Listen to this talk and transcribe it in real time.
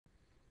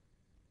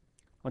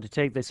want to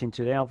take this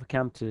into the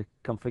Alphacam to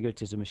configure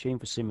it as a machine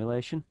for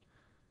simulation.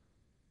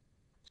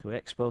 So we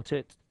export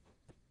it.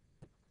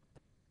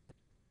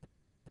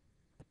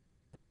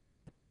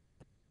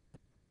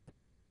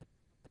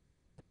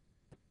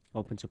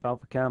 Opens up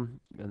Alphacam,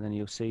 and then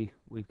you'll see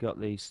we've got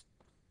these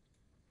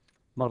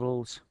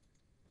models.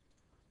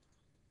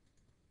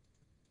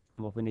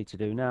 And what we need to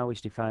do now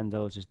is define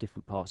those as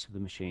different parts of the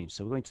machine.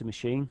 So we're going to the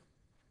machine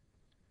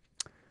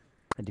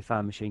and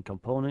define machine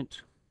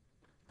component.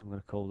 I'm going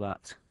to call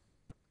that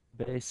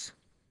base.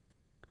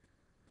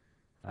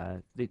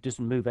 It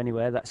doesn't move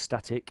anywhere, that's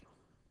static.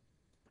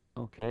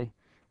 Okay,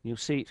 you'll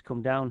see it's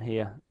come down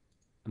here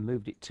and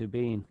moved it to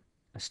being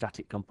a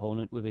static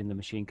component within the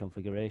machine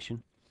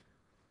configuration.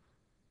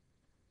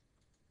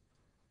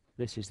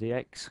 This is the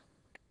X.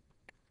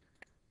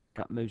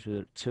 That moves with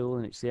a tool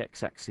and it's the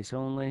X-axis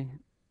only,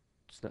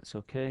 so that's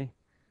okay.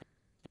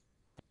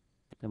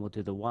 Then we'll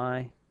do the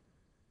Y.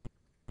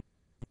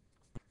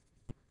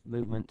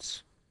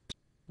 Movements,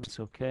 that's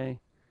okay.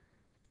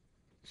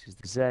 This is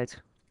the Z.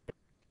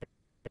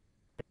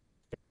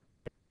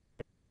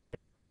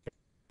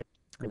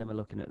 And then we're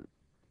looking at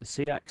the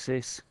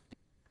C-axis,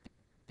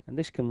 and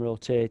this can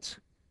rotate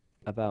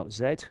about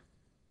Z.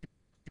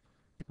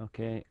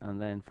 Okay, and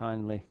then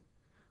finally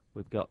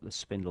we've got the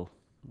spindle,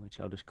 which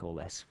I'll just call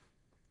S.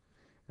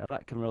 Now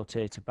that can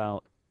rotate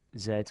about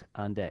Z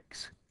and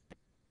X.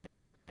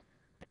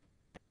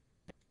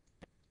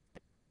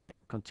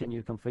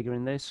 Continue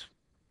configuring this.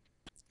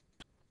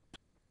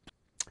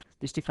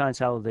 This defines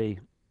how the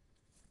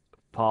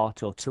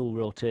part or tool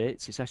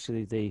rotates. It's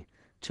actually the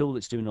tool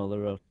that's doing all the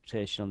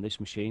rotation on this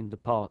machine. The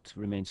part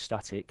remains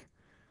static.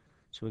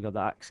 So we've got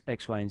that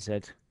X, Y, and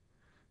Z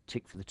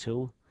tick for the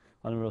tool.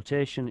 On a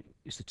rotation,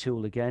 it's the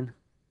tool again.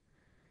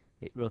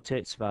 It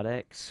rotates about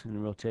X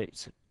and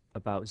rotates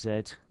about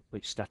Z,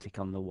 which is static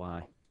on the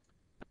Y.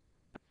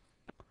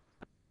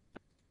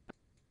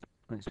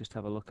 Let's just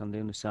have a look on the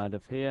underside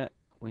of here.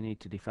 We need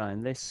to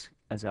define this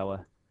as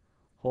our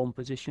home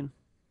position.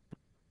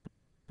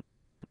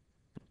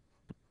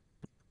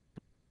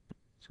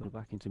 So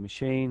back into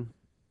machine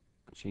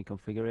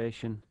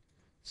configuration,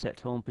 set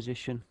home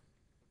position,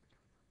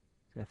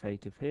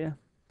 F8 of here.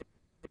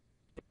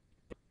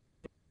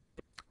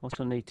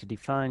 Also need to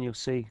define, you'll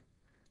see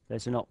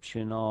there's an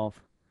option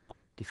of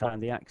define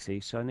the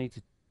axis, so I need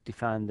to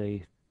define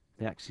the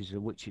axis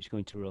of which it's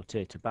going to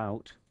rotate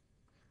about,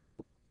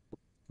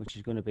 which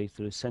is going to be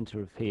through the center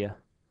of here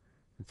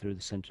and through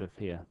the center of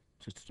here.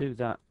 So to do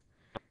that,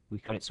 we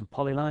create some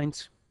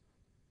polylines.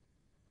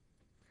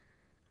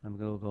 I'm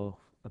going to go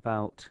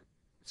about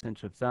the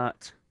center of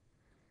that,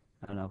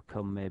 and I'll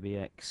come maybe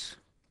X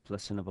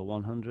plus another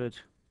 100.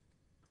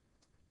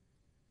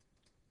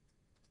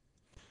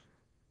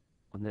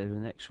 And then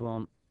the next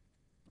one,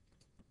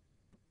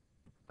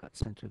 at the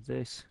center of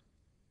this,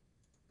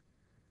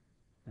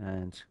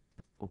 and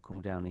we'll come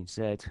down in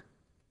Z,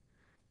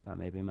 that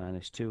may be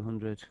minus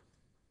 200.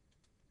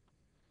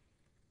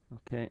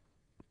 Okay.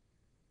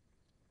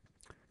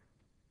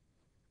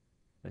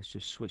 Let's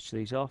just switch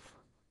these off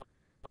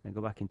and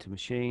go back into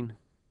machine.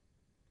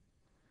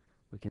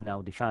 We can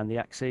now define the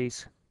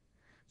axes.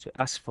 So it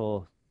asks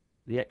for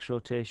the X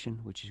rotation,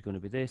 which is going to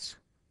be this,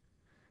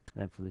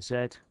 and then for the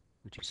Z,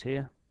 which is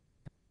here.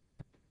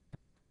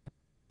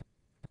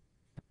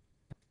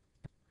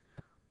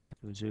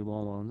 Do a zoom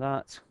all on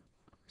that.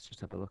 Let's just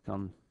have a look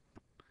on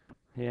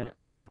here.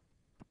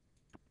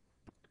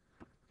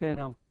 Okay,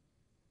 now I'm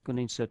going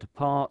to insert a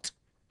part.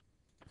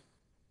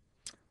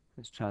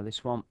 Let's try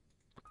this one.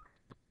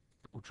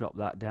 We'll drop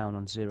that down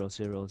on 0,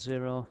 0,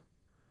 0,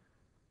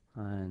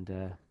 and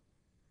then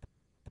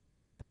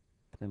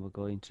we'll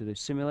go into the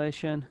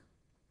simulation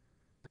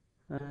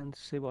and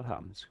see what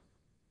happens.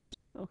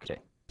 Okay.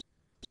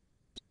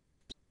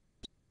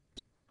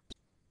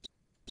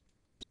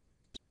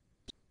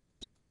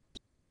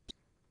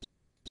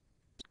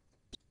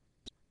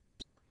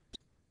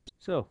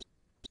 So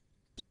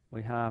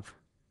we have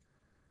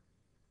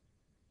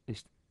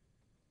this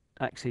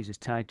axis is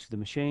tied to the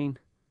machine.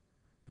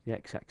 The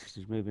X-axis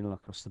is moving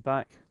across the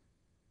back.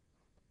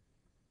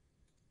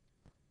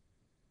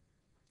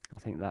 I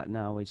think that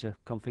now is a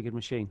configured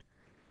machine.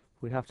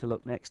 We'd have to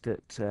look next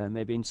at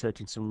maybe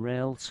inserting some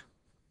rails.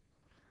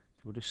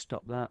 We'll just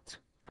stop that,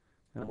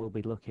 and we'll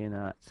be looking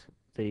at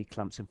the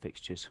clamps and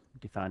fixtures,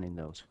 defining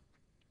those.